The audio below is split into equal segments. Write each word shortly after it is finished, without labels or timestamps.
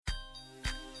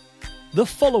The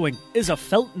following is a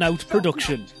Feltnout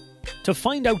production. To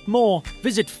find out more,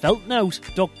 visit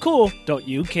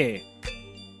feltnout.co.uk.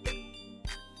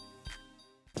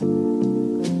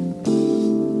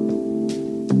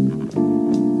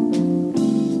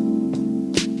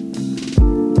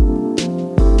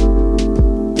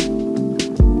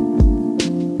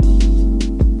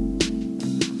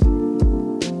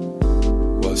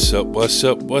 What's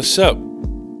up?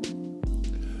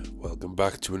 Welcome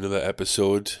back to another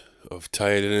episode of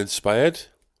Tired and Inspired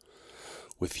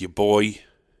with your boy,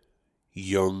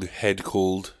 Young Head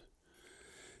Cold,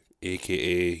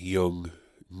 aka Young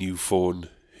New Phone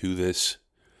Who This,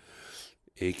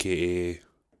 aka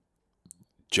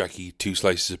Jackie 2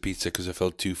 slices of pizza because I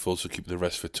felt too full, so keeping the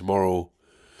rest for tomorrow,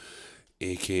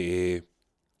 aka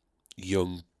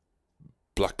Young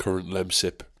Blackcurrant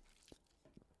Lemsip,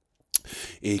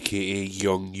 aka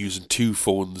Young using 2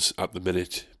 phones at the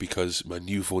minute because my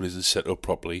new phone isn't set up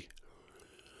properly,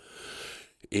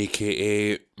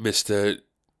 aka Mr.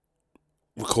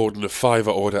 recording a $5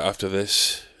 order after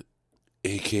this,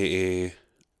 aka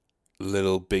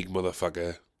Little Big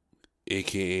Motherfucker,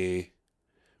 aka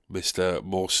Mr.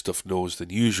 More Stuffed Nose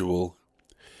Than Usual,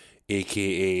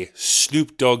 aka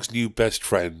Snoop Dogg's new best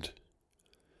friend,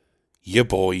 your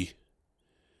boy,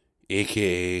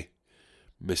 aka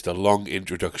Mr. Long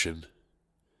Introduction,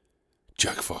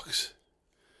 Jack Fox.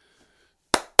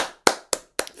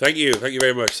 Thank you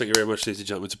very much, ladies and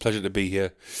gentlemen. It's a pleasure to be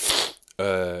here.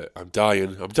 I'm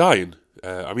dying.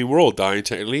 I mean, we're all dying,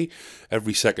 technically.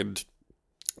 Every second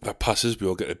that passes, we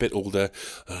all get a bit older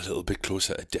and a little bit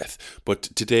closer to death. But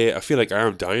today, I feel like I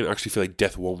am dying. I actually feel like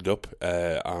death warmed up.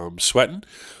 I'm sweating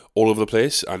all over the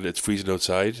place, and it's freezing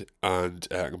outside, and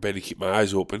I can barely keep my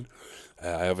eyes open.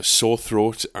 I have a sore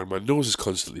throat and my nose is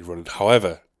constantly running.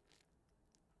 However,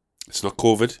 it's not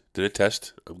COVID. Did a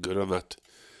test. I'm good on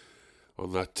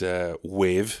that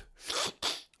wave.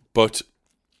 But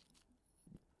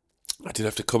I did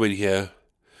have to come in here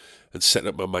and set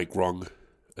up my mic wrong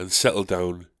and settle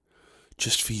down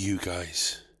just for you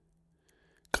guys.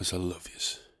 Because I love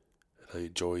yous. And I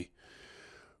enjoy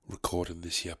recording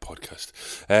this here podcast.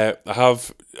 I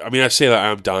say that I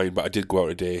am dying, but I did go out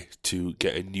today to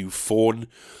get a new phone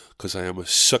because I am a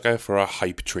sucker for a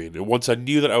hype train. And once I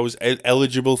knew that I was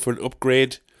eligible for an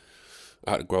upgrade,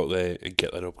 I had to go out there and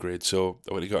get that upgrade. So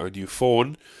I went and got a new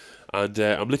phone, and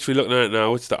I'm literally looking at it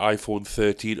now. It's the iPhone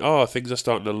 13. Oh, things are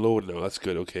starting to load now. That's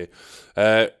good. Okay.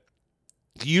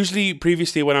 Usually,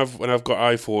 previously when I've got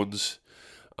iPhones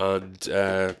and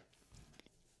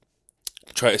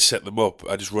try to set them up,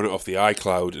 I just run it off the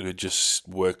iCloud and it just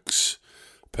works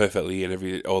perfectly,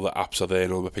 and all the apps are there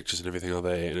and all the pictures and everything are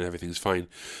there and everything's fine.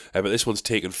 But this one's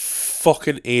taken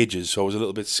fucking ages, so I was a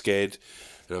little bit scared,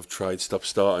 and I've tried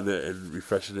starting it and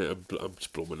refreshing it. I'm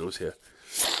just blowing my nose here,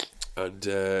 and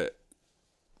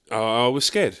I was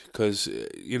scared because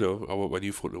I want my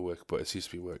new phone to work, but it seems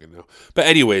to be working now. But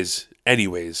anyways,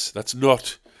 that's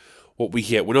not what we're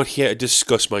here. We're not here to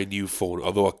discuss my new phone,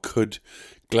 although I could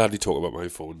gladly talk about my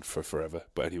phone for forever.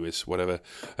 But anyways, whatever.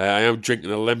 I am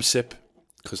drinking a Lemsip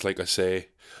because, like I say,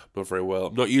 I'm not very well.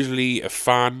 I'm not usually a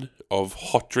fan of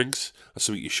hot drinks. That's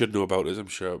something you should know about, as I'm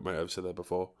sure I might have said that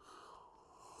before.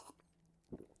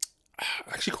 I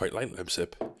actually quite like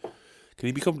Lemsip. Can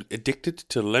you become addicted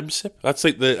to Lemsip? That's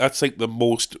like the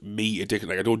most me addicted.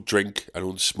 Like, I don't drink, I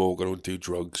don't smoke, I don't do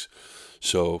drugs.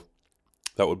 So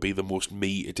that would be the most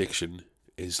me addiction,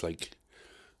 is like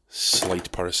slight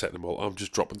paracetamol. I'm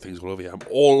just dropping things all over here. I'm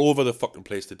all over the fucking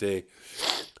place today.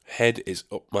 Head is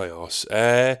up my arse.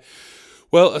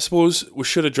 Well, I suppose we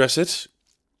should address it.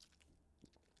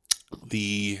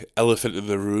 The elephant in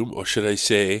the room, or should I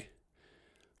say,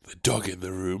 the dog in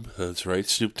the room. That's right.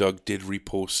 Snoop Dogg did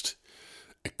repost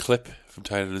a clip from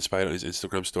Tired and Inspired on his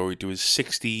Instagram story to his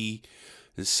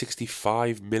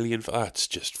 65 million. That's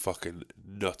just fucking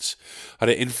nuts. Had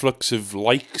an influx of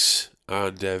likes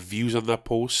and views on that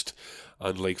post,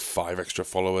 and like 5 extra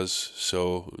followers.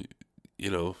 So,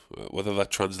 whether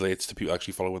that translates to people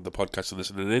actually following the podcast and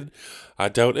listening in, I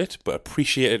doubt it, but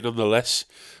appreciate it nonetheless,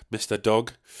 Mr.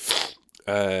 Dog.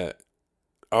 I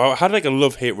had like a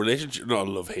love-hate relationship, not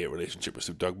a love-hate relationship with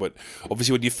Snoop Dogg, but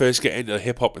obviously when you first get into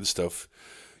hip-hop and stuff,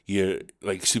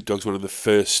 Snoop Dogg's one of the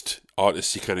first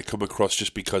artists you kind of come across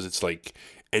just because it's like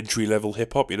entry-level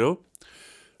hip-hop, And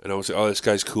I was like, oh, this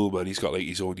guy's cool, man. He's got like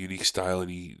his own unique style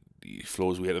and he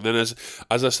flows weird. And then as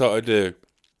I started to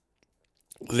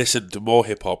listen to more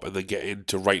hip-hop and then get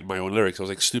into writing my own lyrics, I was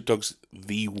like, Snoop Dogg's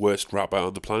the worst rapper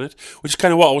on the planet, which is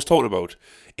kind of what I was talking about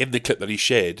in the clip that he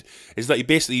shared, is that he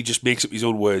basically just makes up his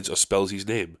own words or spells his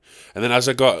name. And then as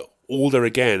I got older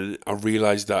again, I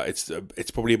realised that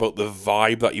it's probably about the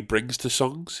vibe that he brings to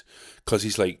songs, because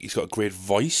he's got a great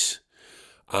voice,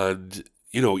 and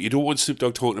you know, you don't want Snoop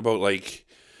Dogg talking about like,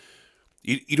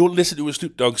 you don't listen to a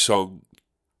Snoop Dogg song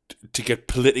to get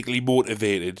politically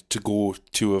motivated to go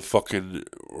to a fucking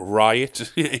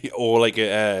riot or like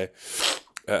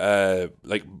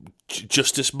like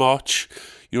justice march,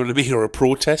 you know what I mean, or a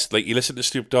protest. Like, you listen to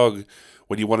Snoop Dogg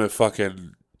when you want to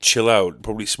fucking chill out,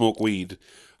 probably smoke weed,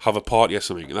 have a party or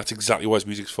something, and that's exactly what his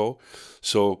music's for.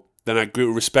 So then I grew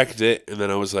to respect it, and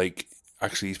then I was like,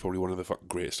 actually, he's probably one of the fucking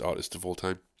greatest artists of all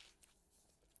time.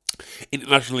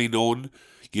 Internationally known,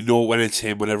 you know when it's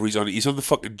him whenever he's on the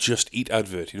fucking Just Eat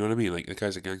advert, you know what I mean? Like, the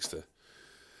guy's a gangster.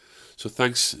 So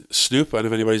thanks, Snoop, and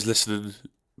if anybody's listening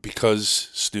because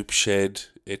Snoop shared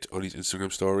it on his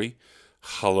Instagram story,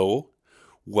 hello,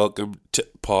 welcome to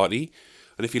the party.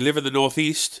 And if you live in the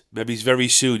Northeast, maybe very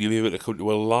soon you'll be able to come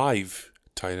to a live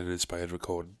Tired and Inspired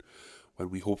recording when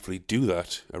we hopefully do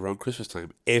that around Christmas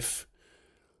time, if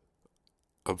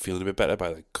I'm feeling a bit better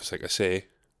by then, because like I say,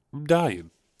 I'm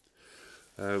dying.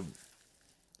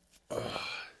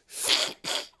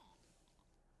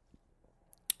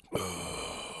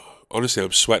 Honestly,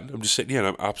 I'm sweating. I'm just sitting here and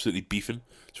I'm absolutely beefing.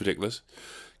 It's ridiculous.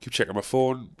 Keep checking my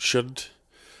phone. Shouldn't.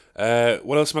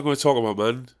 What else am I going to talk about,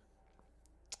 man?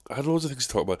 I had loads of things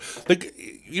to talk about. Like,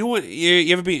 you know what?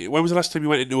 You ever been? When was the last time you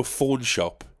went into a phone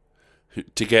shop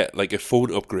to get like a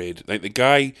phone upgrade? Like the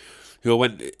guy who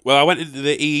I went into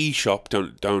the EE shop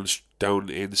down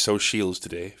in South Shields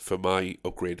today for my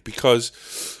upgrade, because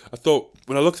I thought,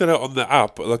 when I looked at it on the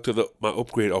app, I looked at my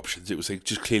upgrade options, it was like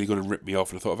just clearly going to rip me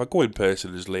off, and I thought, if I go in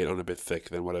person and it's late on a bit thick,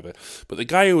 then whatever. But the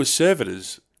guy who was serving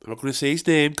us, I'm not going to say his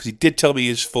name, because he did tell me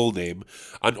his full name,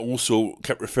 and also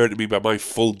kept referring to me by my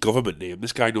full government name.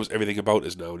 This guy knows everything about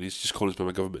us now, and he's just calling us by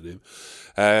my government name.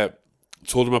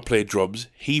 Told him I played drums.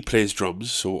 He plays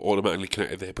drums, so automatically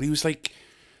connected there. But he was like,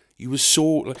 he was so,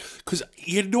 like, because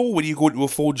you know when you go into a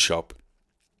phone shop,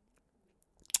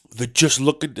 they're just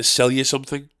looking to sell you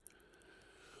something.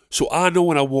 So I know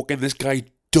when I walk in, this guy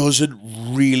doesn't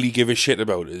really give a shit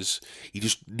about us. He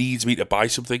just needs me to buy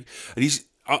something, and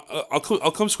I'll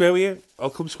come square with you. I'll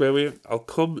come square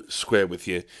with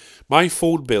you. My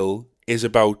phone bill is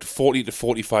about £40 to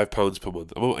 £45 per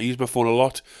month. I use my phone a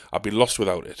lot. I've been lost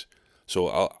without it, so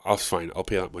I'll fine. I'll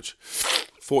pay that much,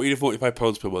 £40 to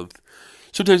 £45 per month.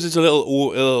 Sometimes it's a little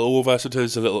over, sometimes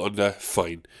it's a little under.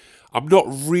 Fine. I'm not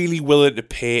really willing to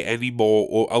pay any more,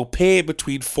 or I'll pay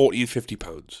between £40 and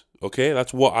 £50. Okay,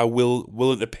 that's what I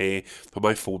willing to pay for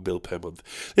my phone bill per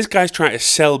month. This guy's trying to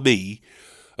sell me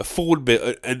a phone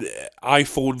bill, an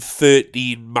iPhone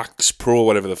 13 Max Pro,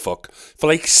 whatever the fuck, for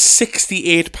like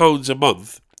 £68 a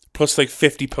month, plus like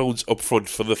 £50 up front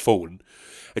for the phone,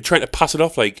 and trying to pass it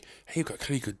off like, hey, you've got a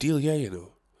kind of good deal, yeah, you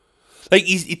know. Like,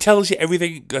 he tells you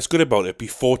everything that's good about it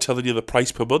before telling you the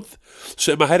price per month.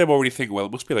 So in my head, I'm already thinking, well,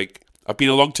 it must be like, I've been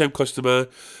a long-term customer,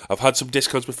 I've had some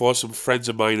discounts before, some friends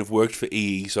of mine have worked for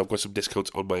EE, so I've got some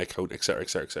discounts on my account, etc,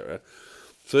 etc, etc.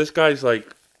 So this guy's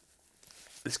like,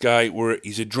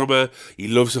 he's a drummer, he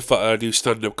loves the fact that I do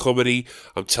stand-up comedy,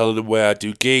 I'm telling him where I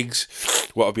do gigs,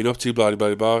 what I've been up to, blah,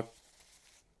 blah, blah. And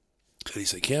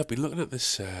he's like, yeah, I've been looking at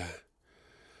this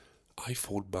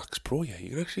iPhone Max Pro, yeah,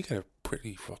 you can actually get a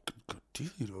pretty fucking good deal,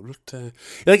 you know. I'm not,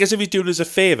 like, as if he's doing us a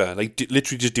favour, like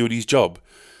literally just doing his job.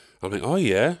 I'm like, oh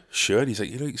yeah, sure. And he's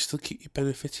like, you know, you can still keep your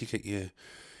benefits. You get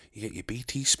your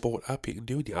BT Sport app. You can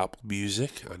do it, your Apple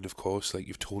Music, and of course, like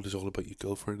you've told us all about your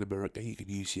girlfriend in America, you can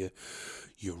use your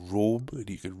Roam, and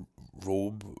you can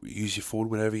use your phone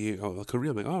whenever you go to the country.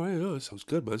 I'm like, oh right, no, that sounds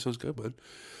good, man. He's like,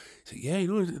 yeah, you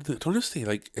know, honestly,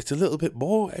 like, it's a little bit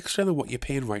more extra than what you're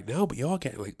paying right now, but you are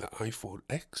getting like the iPhone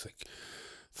X, like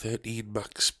 13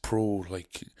 Max Pro,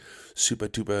 like super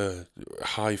duper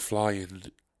high flying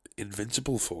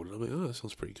invincible phone. And I'm like, oh, that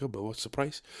sounds pretty good, but what's the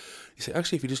price? He said,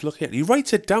 actually, if you just look at it, he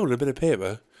writes it down on a bit of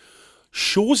paper,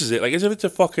 shows us it, like as if it's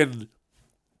a fucking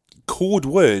code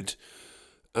word.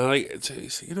 And like,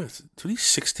 it's you know, it's only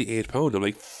 £68. I'm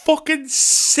like, fucking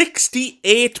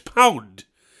 £68?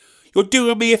 You're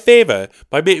doing me a favour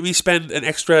by making me spend an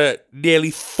extra nearly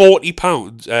 £40,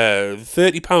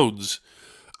 £30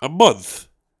 a month.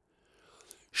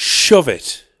 Shove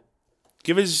it.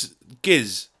 Give us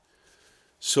giz.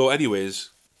 So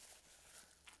anyways,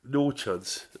 no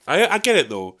chance. I get it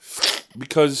though,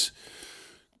 because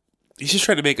he's just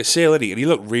trying to make a sale, isn't he? And he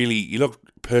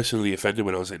looked personally offended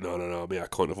when I was like, no, mate, I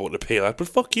can't afford to pay that. But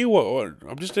fuck you, what?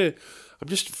 I'm just a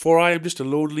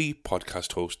lonely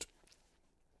podcast host.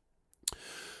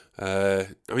 I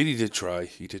mean, he did try,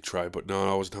 but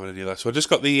no, I wasn't having any of that. So I just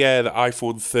got the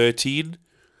iPhone 13,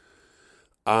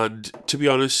 And to be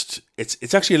honest,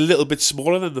 it's actually a little bit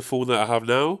smaller than the phone that I have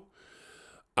now,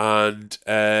 and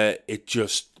it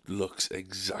just looks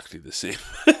exactly the same.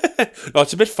 No,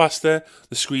 it's a bit faster.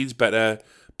 The screen's better.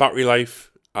 Battery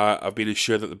life. I've been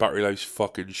assured that the battery life's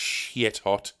fucking shit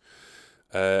hot.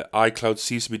 iCloud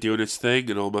seems to be doing its thing,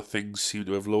 and all my things seem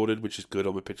to have loaded, which is good.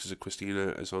 All my pictures of Christina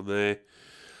is on there.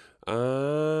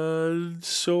 And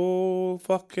so,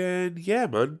 fucking, yeah,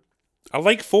 man. I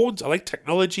like phones. I like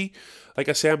technology. Like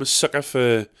I say, I'm a sucker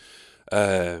for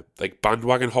like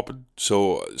bandwagon hopping.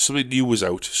 So something new was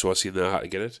out, so I seen that I had to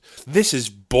get it. This is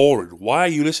boring. Why are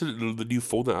you listening to the new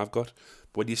phone that I've got?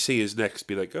 When you see his next,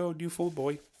 be like, oh, new phone,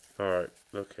 boy. All right,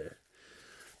 okay.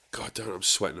 God damn, I'm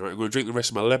sweating. All right, I'm going to drink the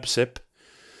rest of my Lemsip.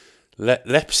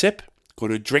 Lemsip.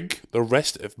 Going to drink the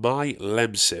rest of my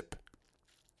Lemsip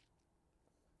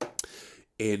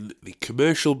in the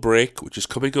commercial break, which is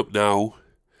coming up now.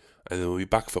 And then we'll be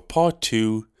back for part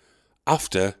 2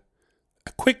 after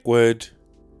a quick word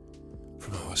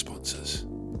from our sponsors.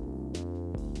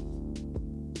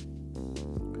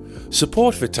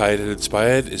 Support for Tired and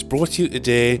Inspired is brought to you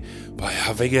today by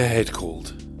having a head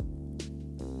cold.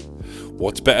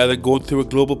 What's better than going through a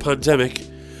global pandemic,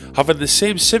 having the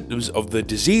same symptoms of the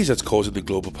disease that's causing the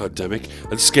global pandemic,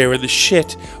 and scaring the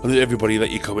shit out of everybody that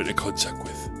you come into contact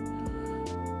with?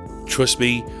 Trust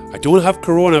me, I don't have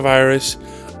coronavirus,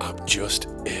 I'm just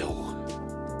ill.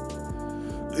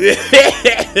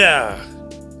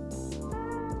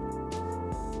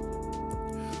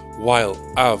 While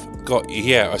I've got you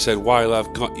here, I said, while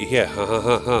I've got you here, ha ha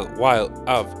ha ha. While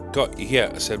I've got you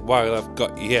here, I said, while I've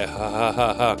got you here, ha ha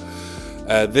ha ha.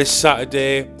 This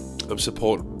Saturday, I'm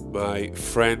supporting my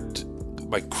friend,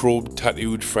 my chrome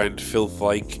tattooed friend Phil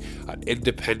Fike at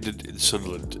Independent in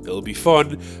Sunderland. It'll be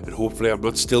fun, and hopefully I'm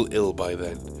not still ill by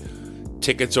then.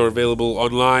 Tickets are available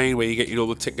online where you get your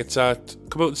normal tickets at.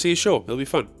 Come out and see a show. It'll be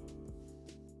fun.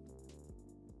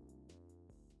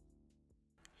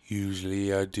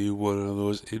 Usually I do one of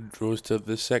those intros to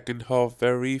the second half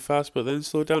very fast, but then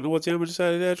slow down towards the end. I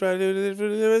decided to try to do this.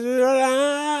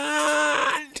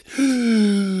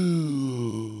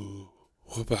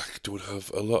 We're back. Don't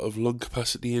have a lot of lung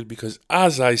capacity in because,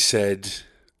 as I said,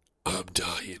 I'm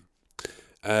dying.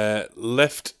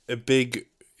 Left a big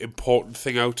important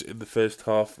thing out in the first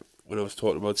half when I was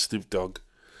talking about Snoop Dogg.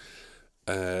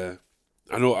 I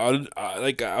know,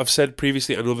 like I've said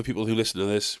previously, I know the people who listen to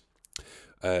this,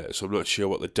 so I'm not sure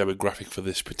what the demographic for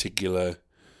this particular.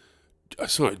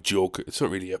 It's not a joke. It's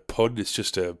not really a pun. It's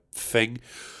just a thing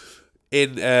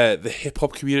in the hip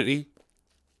hop community.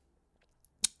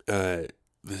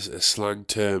 There's a slang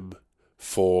term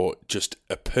for just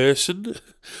a person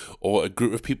or a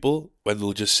group of people when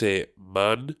they'll just say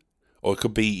man. Or it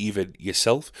could be even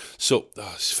yourself. So,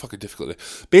 it's fucking difficult.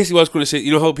 Basically, what I was going to say,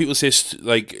 you know how people say,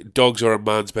 like, dogs are a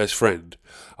man's best friend?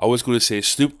 I was going to say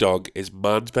Snoop Dogg is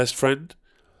man's best friend,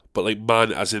 but, like,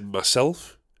 man as in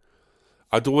myself.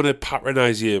 I don't want to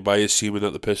patronise you by assuming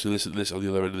that the person who listens to this on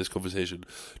the other end of this conversation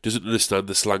doesn't understand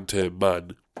the slang term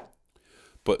man.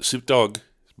 But Snoop Dogg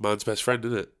is man's best friend,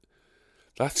 isn't it?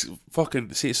 That's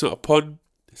fucking... See, it's not a pun.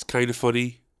 It's kind of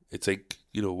funny. It's like,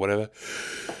 you know, whatever.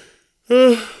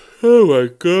 Oh my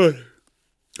god.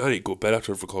 I need to go to bed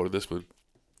after I've recorded this one.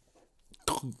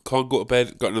 Can't go to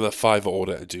bed. Got another 5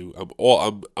 order to do.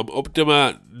 I'm up to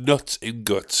my nuts and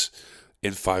guts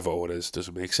in 5 orders.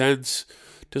 Doesn't make sense.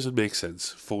 Doesn't make sense.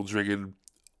 Phone's ringing.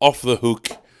 Off the hook.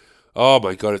 Oh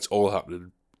my god, it's all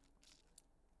happening.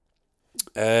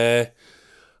 I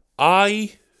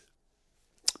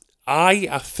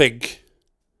think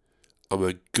I'm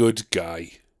a good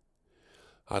guy.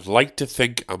 I'd like to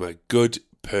think I'm a good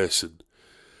person.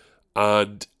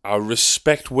 And I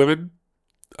respect women.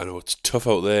 I know it's tough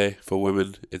out there for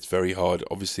women. It's very hard.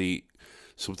 Obviously,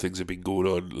 some things have been going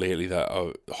on lately that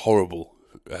are horrible.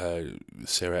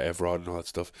 Sarah Everard and all that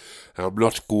stuff. And I'm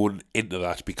not going into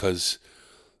that because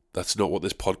that's not what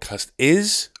this podcast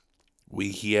is.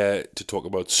 We're here to talk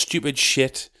about stupid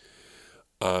shit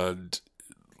and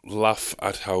laugh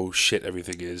at how shit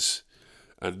everything is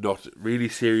and not really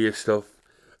serious stuff.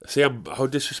 See how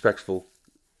disrespectful.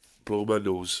 Blow my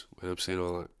nose when I'm saying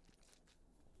all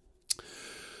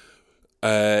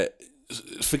that.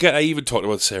 Forget I even talked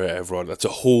about Sarah Everard. That's a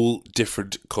whole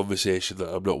different conversation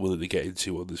that I'm not willing to get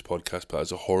into on this podcast, but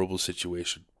that's a horrible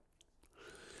situation.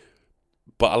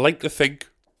 But I like to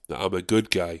think that I'm a good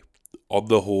guy. On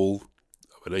the whole,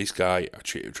 I'm a nice guy. I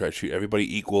try to treat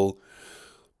everybody equal.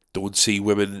 Don't see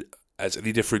women as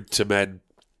any different to men.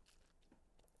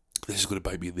 This is going to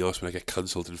bite me in the arse when I get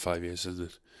cancelled in 5 years, isn't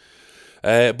it?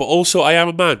 But also, I am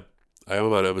a man.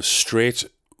 I'm a straight,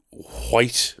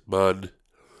 white man.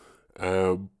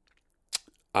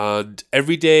 And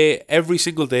every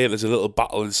single day, there's a little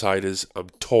battle inside us. I'm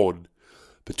torn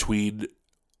between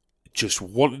just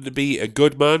wanting to be a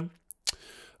good man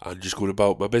and just going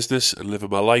about my business and living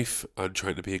my life and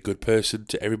trying to be a good person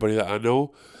to everybody that I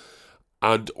know,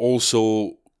 and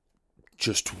also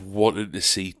just wanting to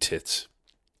see tits.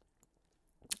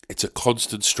 It's a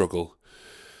constant struggle.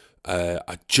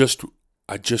 I just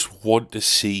want to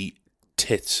see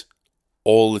tits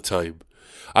all the time.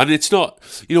 And it's not,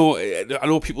 I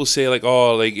know people say like,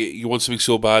 oh, like you want something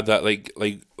so bad that like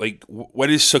when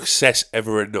is success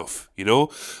ever enough?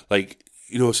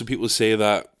 Some people say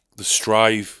that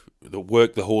the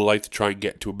work the whole life to try and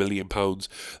get to £1 million, and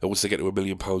once they get to £1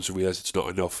 million, they realise it's not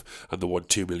enough and they want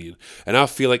 2 million. And I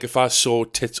feel like if I saw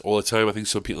tits all the time, I think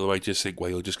some people might just think, well,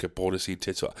 you'll just get bored of seeing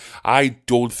tits. I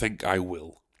don't think I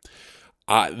will.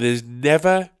 There's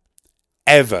never,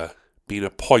 ever been a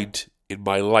point in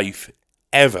my life,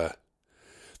 ever,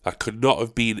 that could not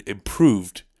have been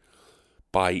improved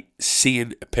by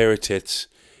seeing a pair of tits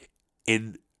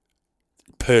in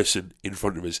person in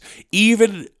front of us.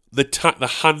 Even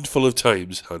the handful of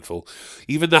times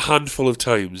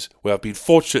where I've been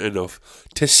fortunate enough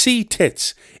to see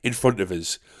tits in front of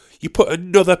us, you put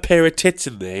another pair of tits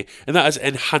in there, and that has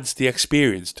enhanced the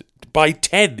experience by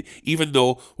 10, even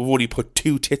though we've only put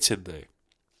 2 tits in there.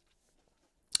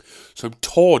 So I'm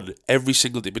torn every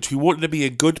single day between wanting to be a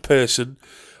good person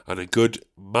and a good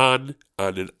man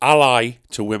and an ally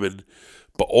to women,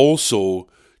 but also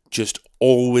just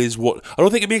always what. I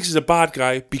don't think it makes us a bad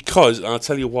guy, because, and I'll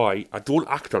tell you why, I don't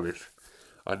act on it.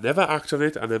 I never act on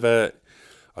it. I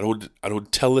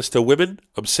don't tell this to women.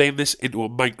 I'm saying this into a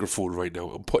microphone right now.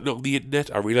 I'm putting it on the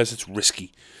internet. I realise it's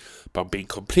risky, but I'm being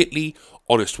completely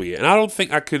honest with you. And I don't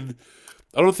think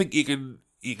you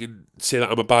can say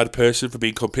that I'm a bad person for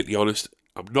being completely honest.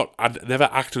 I'd never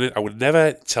act on it. I would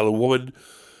never tell a woman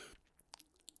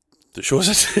that shows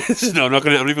us. No, I'm not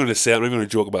even going to say it. I'm not even going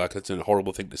to joke about that, because it's a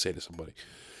horrible thing to say to somebody.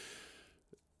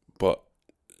 But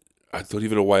I don't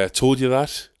even know why I told you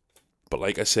that. But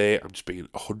like I say, I'm just being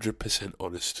 100%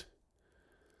 honest.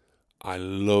 I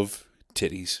love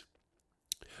titties.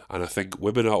 And I think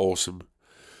women are awesome.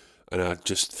 And I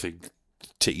just think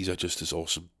titties are just as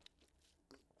awesome.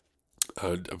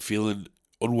 And I'm feeling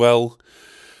unwell.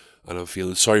 And I'm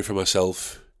feeling sorry for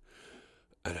myself.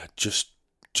 And I just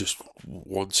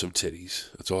want some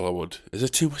titties. That's all I want. Is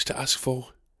it too much to ask for?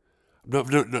 I'm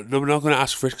not going to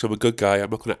ask for it because I'm a good guy. I'm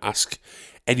not going to ask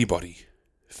anybody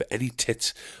for any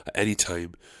tits at any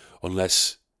time,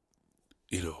 unless,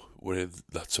 we're in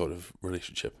that sort of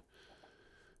relationship.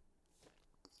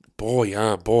 Boy,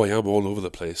 I'm all over the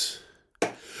place.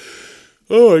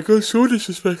 Oh my God, so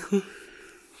disrespectful.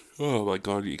 Oh my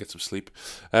God, you get some sleep.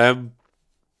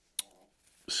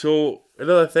 So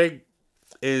another thing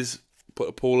is, put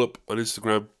a poll up on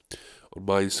Instagram, on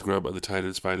my Instagram and the Tired and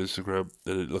Inspired Instagram,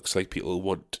 and it looks like people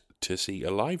want to see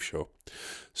a live show.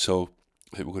 So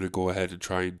I think we're going to go ahead and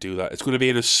try and do that. It's going to be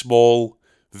in a small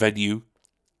venue,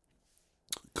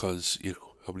 because,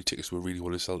 how many tickets do we really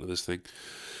want to sell to this thing?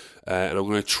 And I'm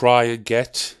going to try and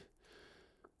get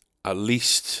at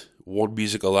least one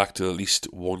musical act and at least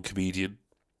one comedian.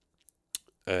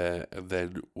 And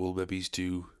then we'll maybe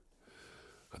do,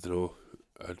 I don't know,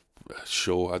 a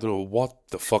show. I don't know what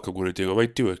the fuck I'm going to do. I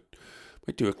might do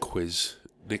a quiz.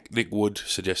 Nick Wood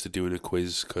suggested doing a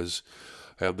quiz, because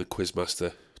I am the quiz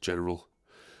master general.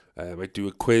 I might do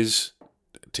a quiz,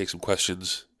 take some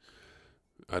questions.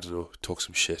 I don't know, talk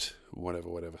some shit,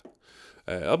 whatever.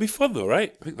 It'll be fun though,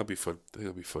 right? I think that'll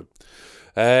be fun.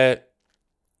 I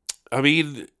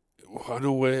mean, I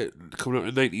know we're coming up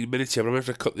to 19 minutes here, but I'm going to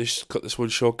have to cut this one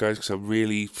short, guys, because I'm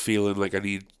really feeling like I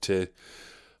need to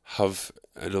have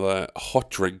another hot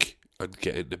drink and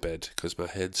get into bed, because my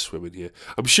head's swimming here.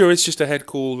 I'm sure it's just a head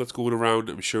cold that's going around.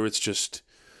 I'm sure it's just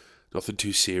nothing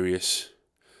too serious.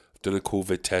 I've done a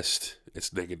COVID test.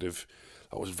 It's negative.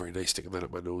 That wasn't very nice sticking that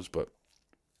up my nose, but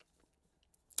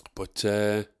what's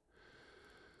the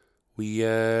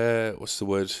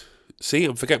word? See,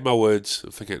 I'm forgetting my words.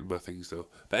 I'm forgetting my things now.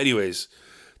 But anyways,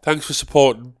 thanks for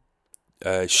supporting.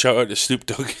 Shout out to Snoop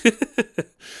Dogg.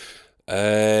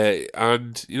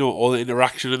 And, all the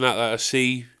interaction and that I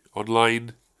see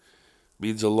online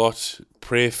means a lot.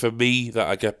 Pray for me that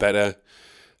I get better.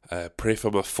 Pray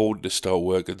for my phone to start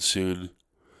working soon.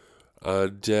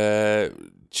 And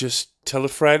just tell a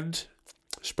friend.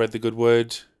 Spread the good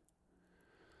word.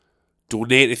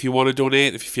 Donate if you want to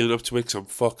donate, if you're feeling up to it, because I'm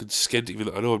fucking skint. Even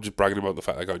though I know I'm just bragging about the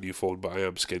fact I got a new phone, but I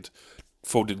am skint.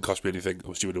 Phone didn't cost me anything. I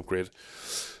was doing an upgrade.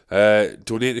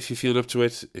 Donate if you're feeling up to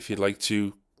it, if you'd like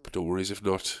to, but don't worry if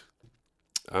not.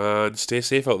 And stay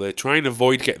safe out there. Try and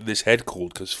avoid getting this head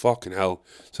cold, because fucking hell,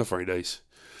 it's not very nice.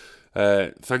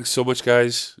 Thanks so much,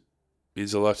 guys.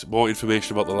 Means a lot. More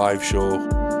information about the live show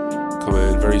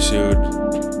coming very soon.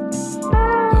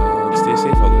 And stay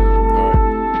safe out there.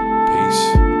 Alright.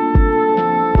 Peace.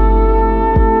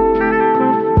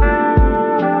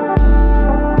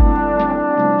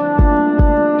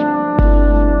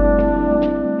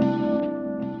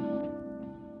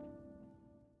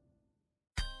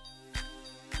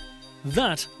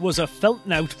 That was a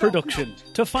Feltnout production.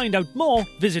 To find out more,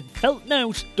 visit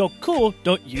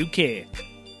feltnout.co.uk.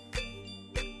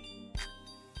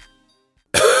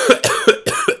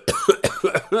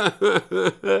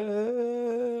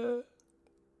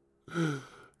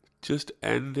 Just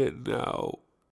end it now.